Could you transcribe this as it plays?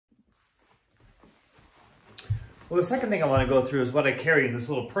Well, the second thing I want to go through is what I carry in this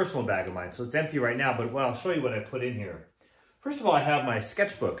little personal bag of mine. So it's empty right now, but I'll show you what I put in here. First of all, I have my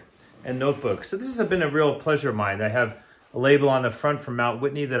sketchbook and notebook. So this has been a real pleasure of mine. I have a label on the front from Mount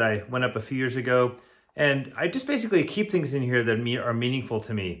Whitney that I went up a few years ago. And I just basically keep things in here that are meaningful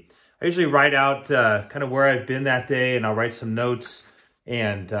to me. I usually write out kind of where I've been that day, and I'll write some notes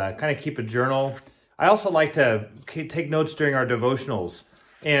and kind of keep a journal. I also like to take notes during our devotionals.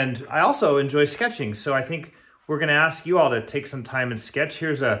 And I also enjoy sketching. So I think we're going to ask you all to take some time and sketch.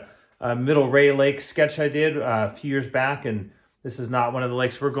 Here's a Middle Ray Lake sketch I did a few years back. And this is not one of the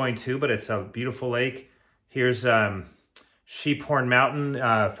lakes we're going to, but it's a beautiful lake. Here's Sheephorn Mountain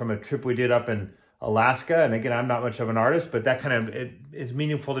from a trip we did up in Alaska. And again, I'm not much of an artist, but that kind of it is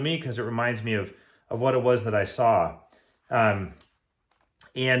meaningful to me because it reminds me of what it was that I saw.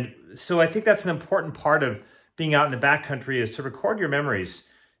 And so I think that's an important part of being out in the backcountry is to record your memories.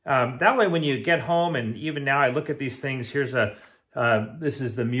 That way, when you get home, and even now I look at these things, here's this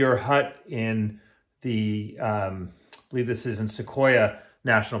is the Muir Hut in the, I believe this is in Sequoia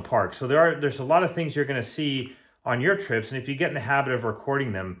National Park. So there's a lot of things you're going to see on your trips. And if you get in the habit of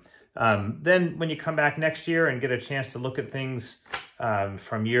recording them, then when you come back next year and get a chance to look at things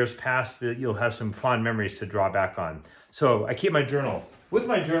from years past, you'll have some fond memories to draw back on. So I keep my journal. With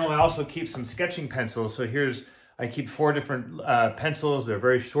my journal, I also keep some sketching pencils. So I keep 4 different pencils. They're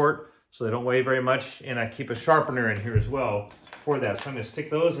very short, so they don't weigh very much. And I keep a sharpener in here as well for that. So I'm going to stick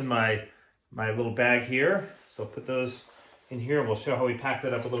those in my little bag here. So I'll put those in here, and we'll show how we pack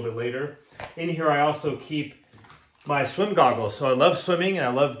that up a little bit later. In here, I also keep my swim goggles. So I love swimming, and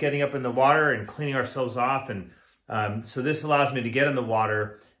I love getting up in the water and cleaning ourselves off. And so this allows me to get in the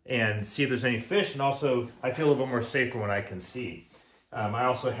water and see if there's any fish. And also, I feel a little bit more safer when I can see. I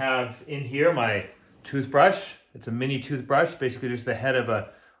also have in here my toothbrush. It's a mini toothbrush, basically just the head of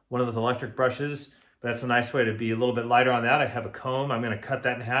one of those electric brushes. But that's a nice way to be a little bit lighter on that. I have a comb. I'm going to cut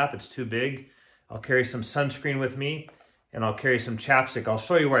that in half. It's too big. I'll carry some sunscreen with me, and I'll carry some chapstick. I'll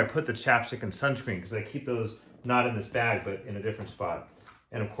show you where I put the chapstick and sunscreen because I keep those not in this bag, but in a different spot.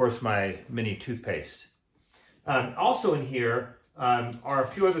 And of course, my mini toothpaste. Also in here are a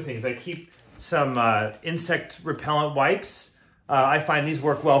few other things. I keep some insect repellent wipes. I find these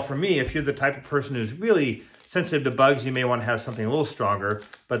work well for me. If you're the type of person who's really sensitive to bugs, you may want to have something a little stronger.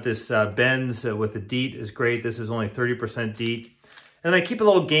 But this Benz with the DEET is great. This is only 30% DEET. And I keep a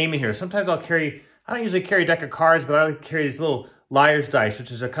little game in here. Sometimes I don't usually carry a deck of cards, but I like to carry these little liar's dice,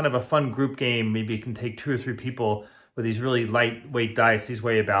 which is a kind of a fun group game. Maybe you can take 2 or 3 people with these really lightweight dice. These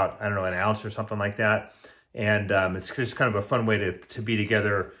weigh about, I don't know, an ounce or something like that. And it's just kind of a fun way to be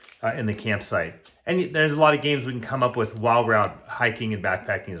together in the campsite. And there's a lot of games we can come up with while we're out hiking and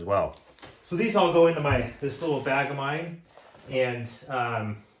backpacking as well. So these all go into this little bag of mine. And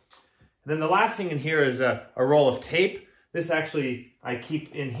then the last thing in here is a roll of tape. This actually I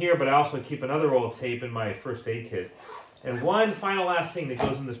keep in here, but I also keep another roll of tape in my first aid kit. And one final last thing that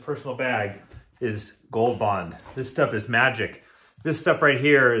goes in this personal bag is Gold Bond. This stuff is magic. This stuff right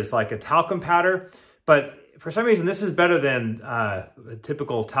here is like a talcum powder, but for some reason this is better than a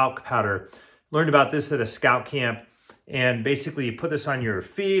typical talc powder. Learned about this at a scout camp, and basically you put this on your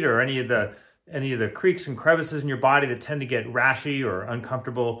feet or any of the creaks and crevices in your body that tend to get rashy or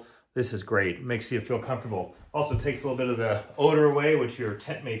uncomfortable. This is great. It makes you feel comfortable. Also takes a little bit of the odor away, which your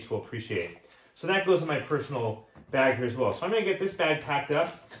tent mates will appreciate. So that goes in my personal bag here as well. So I'm going to get this bag packed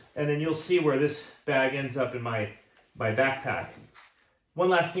up, and then you'll see where this bag ends up in my backpack. One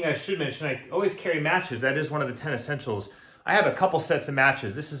last thing I should mention, I always carry matches. That is one of the 10 essentials. I have a couple sets of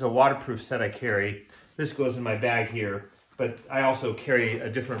matches. This is a waterproof set I carry. This goes in my bag here, but I also carry a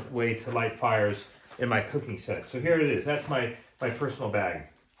different way to light fires in my cooking set. So here it is. That's my personal bag.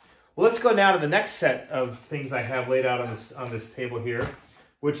 Well, let's go now to the next set of things I have laid out on this table here,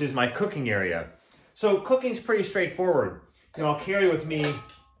 which is my cooking area. So cooking's pretty straightforward. I'll carry with me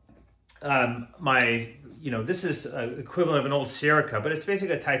this is equivalent of an old Sierra cup, but it's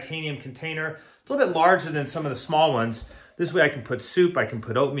basically a titanium container. It's a little bit larger than some of the small ones. This way I can put soup, I can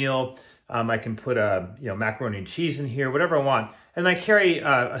put oatmeal, I can put macaroni and cheese in here, whatever I want. And I carry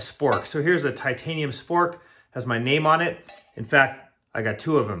a spork. So here's a titanium spork, has my name on it. In fact, I got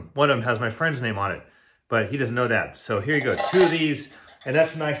 2 of them. One of them has my friend's name on it, but he doesn't know that. So here you go, 2 of these, and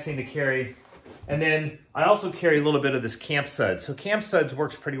that's a nice thing to carry. And then I also carry a little bit of this camp suds. So camp suds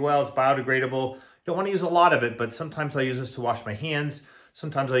works pretty well. It's biodegradable. You don't want to use a lot of it, but sometimes I use this to wash my hands.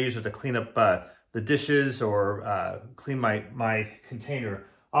 Sometimes I use it to clean up the dishes or clean my container.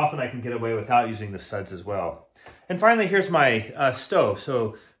 Often I can get away without using the suds as well. And finally, here's my stove.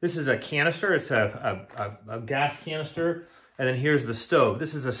 So this is a canister. It's a gas canister. And then here's the stove.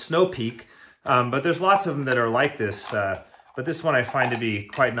 This is a Snow Peak. But there's lots of them that are like this. But this one I find to be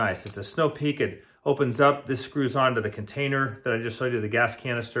quite nice. It's a Snow Peak. It opens up. This screws onto the container that I just showed you, the gas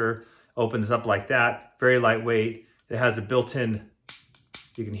canister. Opens up like that. Very lightweight. It has a built-in,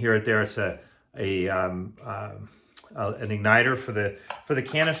 you can hear it there. It's an igniter for the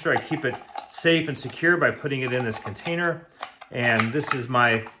canister. I keep it safe and secure by putting it in this container. And this is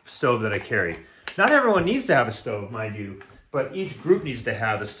my stove that I carry. Not everyone needs to have a stove, mind you, but each group needs to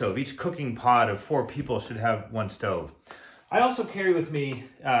have a stove. Each cooking pod of 4 people should have one stove. I also carry with me,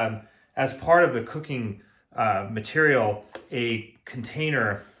 as part of the cooking material, a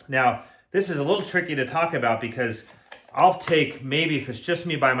container. Now, this is a little tricky to talk about because I'll take, maybe if it's just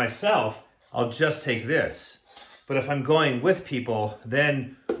me by myself, I'll just take this. But if I'm going with people,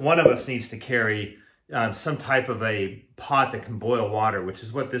 then one of us needs to carry some type of a pot that can boil water, which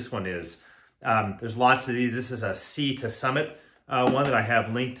is what this one is. There's lots of these. This is a Sea to Summit one that I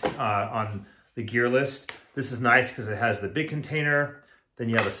have linked on the gear list. This is nice because it has the big container. Then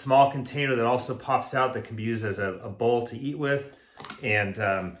you have a small container that also pops out that can be used as a bowl to eat with. And,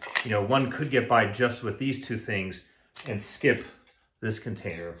 you know, one could get by just with these 2 things and skip this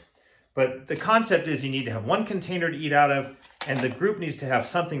container. But the concept is you need to have one container to eat out of, and the group needs to have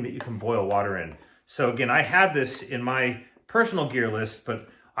something that you can boil water in. So again, I have this in my personal gear list, but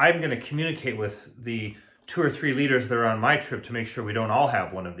I'm going to communicate with the 2 or 3 leaders that are on my trip to make sure we don't all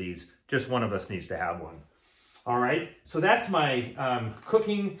have one of these. Just one of us needs to have one. All right, so that's my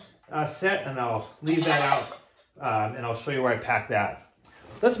cooking set, and I'll leave that out, and I'll show you where I pack that.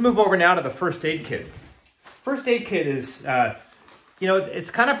 Let's move over now to the first aid kit. First aid kit is, you know,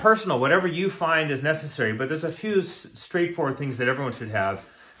 it's kind of personal, whatever you find is necessary, but there's a few straightforward things that everyone should have.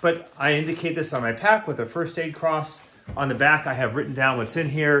 But I indicate this on my pack with a first aid cross. On the back, I have written down what's in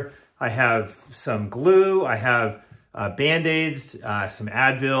here. I have some glue, I have Band-Aids, some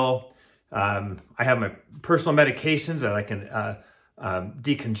Advil. I have my personal medications. I like an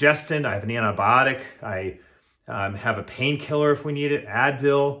decongestant. I have an antibiotic. I have a painkiller if we need it,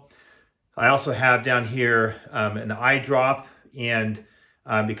 Advil. I also have down here an eye drop. And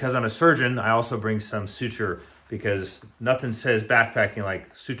because I'm a surgeon, I also bring some suture because nothing says backpacking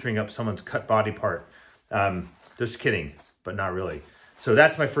like suturing up someone's cut body part. Just kidding, but not really. So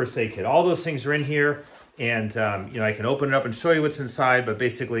that's my first aid kit. All those things are in here. And, you know, I can open it up and show you what's inside, but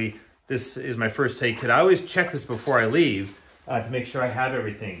basically this is my first aid kit. I always check this before I leave to make sure I have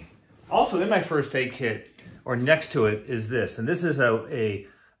everything. Also in my first aid kit, or next to it, is this. And this is a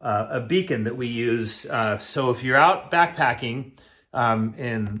beacon that we use. So if you're out backpacking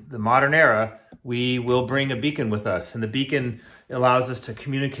in the modern era, we will bring a beacon with us. And the beacon allows us to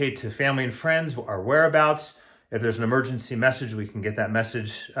communicate to family and friends our whereabouts. If there's an emergency message, we can get that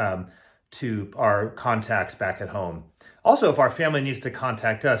message to our contacts back at home. Also, if our family needs to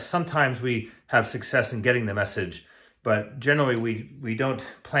contact us, sometimes we have success in getting the message, but generally we don't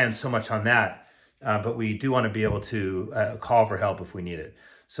plan so much on that, but we do want to be able to call for help if we need it.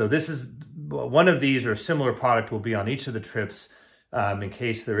 So this is one of these or similar product will be on each of the trips in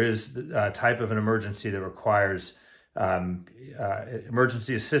case there is a type of an emergency that requires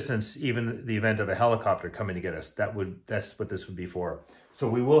emergency assistance, even the event of a helicopter coming to get us. That's what this would be for. So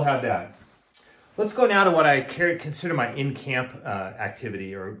we will have that. Let's go now to what I consider my in-camp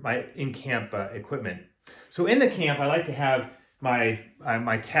activity or my in-camp equipment. So in the camp, I like to have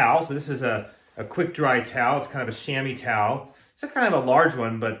my towel. So this is a quick dry towel. It's kind of a chamois towel. It's a kind of a large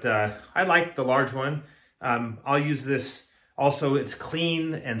one, but I like the large one. I'll use this. Also, it's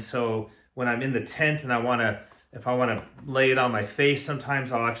clean, and so when I'm in the tent and if I want to lay it on my face,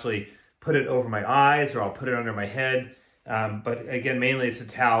 sometimes I'll actually put it over my eyes or I'll put it under my head. But again, mainly it's a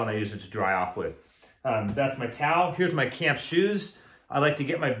towel and I use it to dry off with. That's my towel. Here's my camp shoes. I like to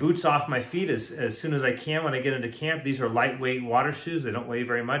get my boots off my feet as soon as I can when I get into camp. These are lightweight water shoes. They don't weigh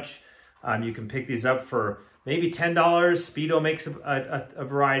very much. You can pick these up for maybe $10. Speedo makes a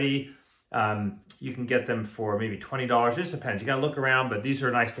variety. You can get them for maybe $20. It just depends. You got to look around, but these are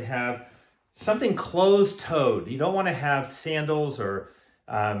nice to have. Something closed-toed. You don't want to have sandals or,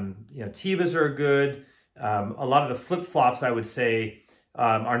 Tevas are good. A lot of the flip-flops, I would say,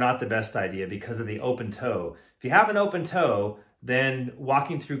 are not the best idea because of the open toe. If you have an open toe, then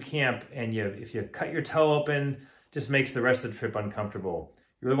walking through camp and if you cut your toe open, just makes the rest of the trip uncomfortable.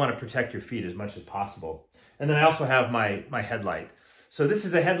 You really want to protect your feet as much as possible. And then I also have my headlight. So this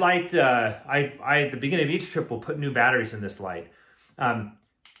is a headlight. I at the beginning of each trip will put new batteries in this light.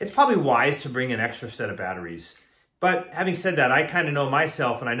 It's probably wise to bring an extra set of batteries. But having said that, I kind of know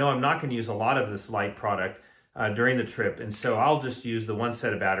myself, and I know I'm not going to use a lot of this light product during the trip. And so I'll just use the one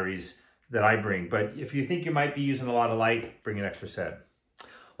set of batteries that I bring. But if you think you might be using a lot of light, bring an extra set.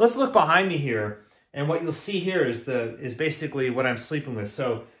 Let's look behind me here, and what you'll see here is basically what I'm sleeping with.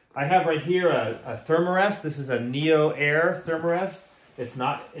 So I have right here a Thermarest. This is a Neo Air Thermarest. It's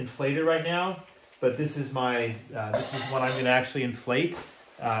not inflated right now, but this is my this is what I'm going to actually inflate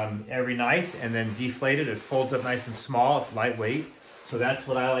every night and then deflate it. It folds up nice and small. It's lightweight, so that's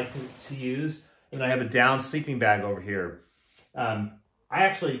what I like to use. And I have a down sleeping bag over here. I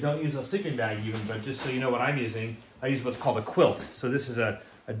actually don't use a sleeping bag even, but just so you know what I'm using, I use what's called a quilt. So this is a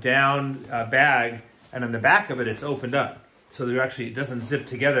down bag, and on the back of it, it's opened up. So it doesn't zip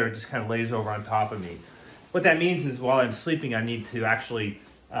together, it just kind of lays over on top of me. What that means is while I'm sleeping, I need to actually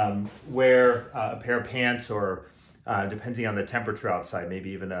wear a pair of pants or, depending on the temperature outside, maybe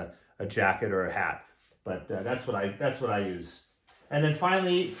even a jacket or a hat. But that's what I use. And then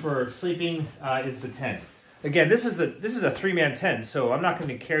finally, for sleeping, is the tent. Again, this is a 3-man tent, so I'm not going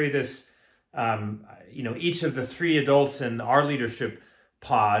to carry this. Each of the 3 adults in our leadership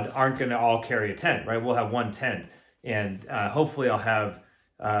pod aren't going to all carry a tent, right? We'll have one tent, and hopefully I'll have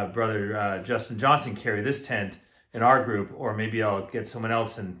Brother Justin Johnson carry this tent in our group, or maybe I'll get someone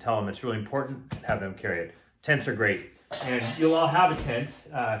else and tell them it's really important and have them carry it. Tents are great, and you'll all have a tent.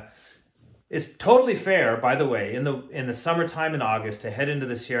 It's totally fair, by the way, in the summertime in August to head into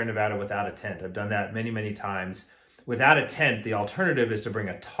the Sierra Nevada without a tent. I've done that many, many times. Without a tent, the alternative is to bring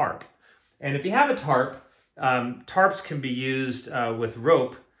a tarp. And if you have a tarp, tarps can be used with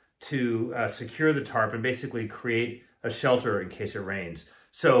rope to secure the tarp and basically create a shelter in case it rains.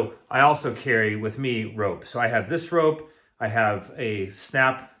 So I also carry with me rope. So I have this rope, I have a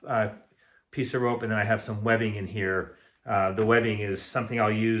snap piece of rope, and then I have some webbing in here. The webbing is something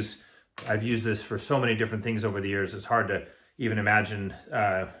I'll use. I've used this for so many different things over the years. It's hard to even imagine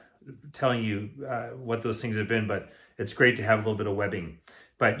telling you what those things have been, but it's great to have a little bit of webbing.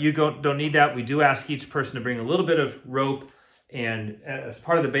 But you don't need that. We do ask each person to bring a little bit of rope, and as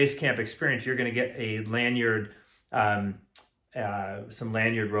part of the base camp experience, you're going to get a lanyard, some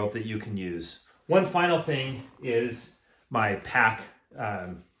lanyard rope that you can use. One final thing is my pack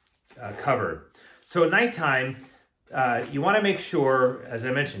cover. So at nighttime, you want to make sure, as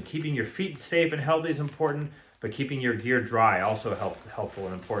I mentioned, keeping your feet safe and healthy is important, but keeping your gear dry also helpful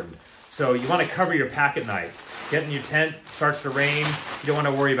and important. So you want to cover your pack at night. Get in your tent, starts to rain, you don't want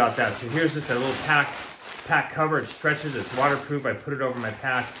to worry about that. So here's just a little pack cover. It stretches, it's waterproof. I put it over my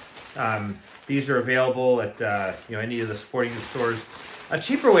pack. These are available at any of the sporting goods stores. A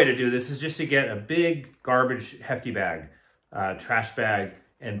cheaper way to do this is just to get a big garbage hefty bag, trash bag,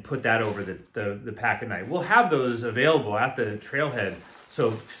 and put that over the pack at night. We'll have those available at the trailhead.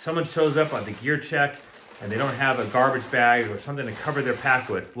 So if someone shows up on the gear check and they don't have a garbage bag or something to cover their pack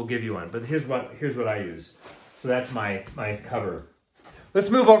with, we'll give you one. But here's what I use. So that's my cover. Let's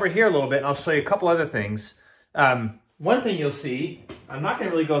move over here a little bit and I'll show you a couple other things. One thing you'll see, I'm not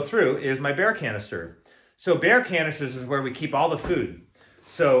gonna really go through, is my bear canister. So bear canisters is where we keep all the food.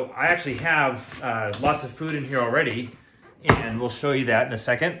 So I actually have lots of food in here already, and we'll show you that in a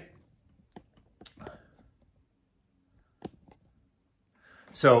second.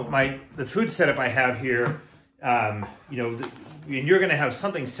 So the food setup I have here, and you're going to have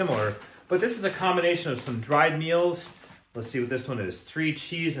something similar, but this is a combination of some dried meals. Let's see what this one is. 3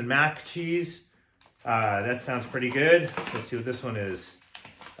 cheese and mac cheese. That sounds pretty good. Let's see what this one is.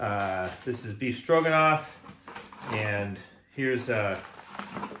 This is beef stroganoff, and here's some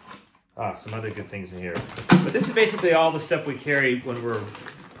other good things in here. But this is basically all the stuff we carry when we're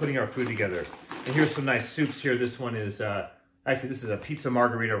putting our food together. And here's some nice soups here. This one is, actually this is a pizza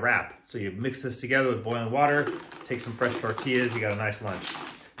margarita wrap. So you mix this together with boiling water, take some fresh tortillas, you got a nice lunch.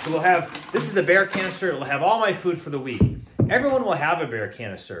 So we'll have, this is the bear canister. It'll have all my food for the week. Everyone will have a bear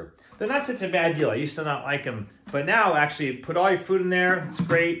canister. They're not such a bad deal. I used to not like them, but now actually put all your food in there. It's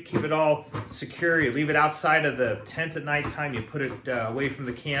great. Keep it all secure. You leave it outside of the tent at nighttime. You put it away from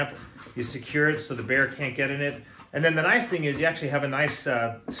the camp. You secure it so the bear can't get in it. And then the nice thing is you actually have a nice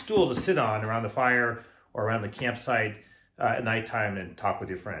stool to sit on around the fire or around the campsite at nighttime and talk with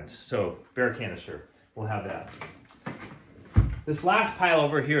your friends. So bear canister, we'll have that. This last pile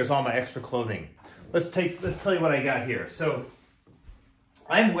over here is all my extra clothing. Let's tell you what I got here. So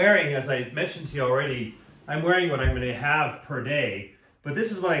I'm wearing, as I mentioned to you already, I'm wearing what I'm going to have per day, but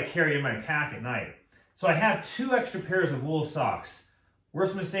this is what I carry in my pack at night. So I have 2 extra pairs of wool socks.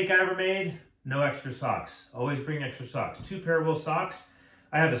 Worst mistake I ever made, no extra socks. Always bring extra socks. 2 pair of wool socks.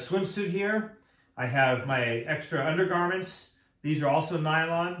 I have a swimsuit here. I have my extra undergarments. These are also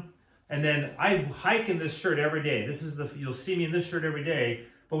nylon. And then I hike in this shirt every day. You'll see me in this shirt every day.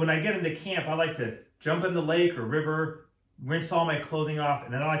 But when I get into camp, I like to jump in the lake or river, rinse all my clothing off,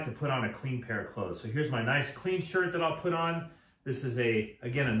 and then I like to put on a clean pair of clothes. So here's my nice clean shirt that I'll put on. This is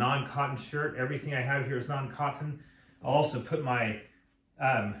again, a non-cotton shirt. Everything I have here is non-cotton. I'll also put my,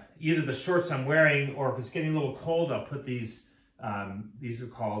 either the shorts I'm wearing, or if it's getting a little cold, I'll put these are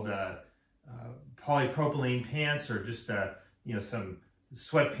called polypropylene pants, or just, you know, some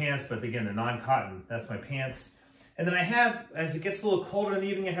sweatpants, but again, they're non-cotton. That's my pants. And then I have, as it gets a little colder in the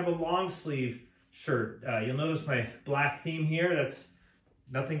evening, I have a long sleeve shirt. You'll notice my black theme here.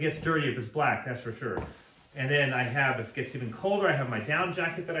 Nothing gets dirty if it's black, that's for sure. And then I have, if it gets even colder, I have my down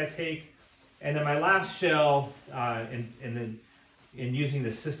jacket that I take. And then my last shell, in using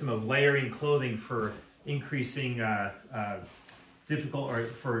the system of layering clothing for increasing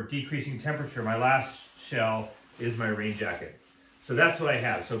for decreasing temperature, my last shell is my rain jacket. So that's what I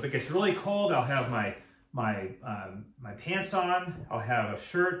have. So if it gets really cold, I'll have my pants on, I'll have a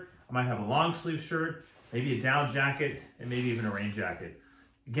shirt, I might have a long sleeve shirt, maybe a down jacket, and maybe even a rain jacket.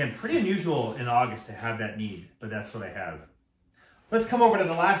 Again, pretty unusual in August to have that need, but that's what I have. Let's come over to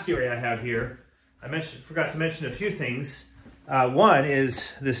the last area I have here. I forgot to mention a few things. One is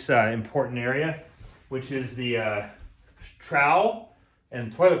this important area, which is the trowel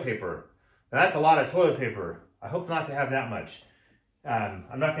and toilet paper. Now, that's a lot of toilet paper. I hope not to have that much.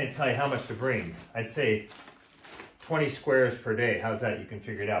 I'm not going to tell you how much to bring. I'd say 20 squares per day. How's that? You can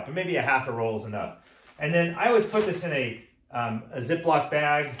figure it out. But maybe a half a roll is enough. And then I always put this in a Ziploc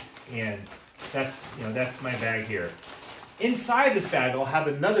bag, and that's my bag here. Inside this bag, I'll have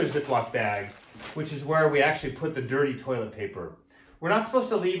another Ziploc bag, which is where we actually put the dirty toilet paper. We're not supposed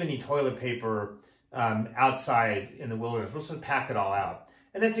to leave any toilet paper outside in the wilderness. We're supposed to pack it all out.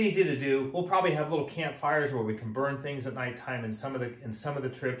 And that's easy to do. We'll probably have little campfires where we can burn things at nighttime in some of the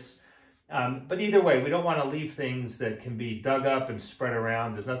trips. But either way, we don't want to leave things that can be dug up and spread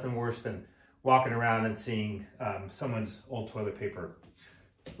around. There's nothing worse than walking around and seeing someone's old toilet paper.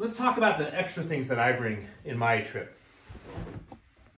 Let's talk about the extra things that I bring in my trip.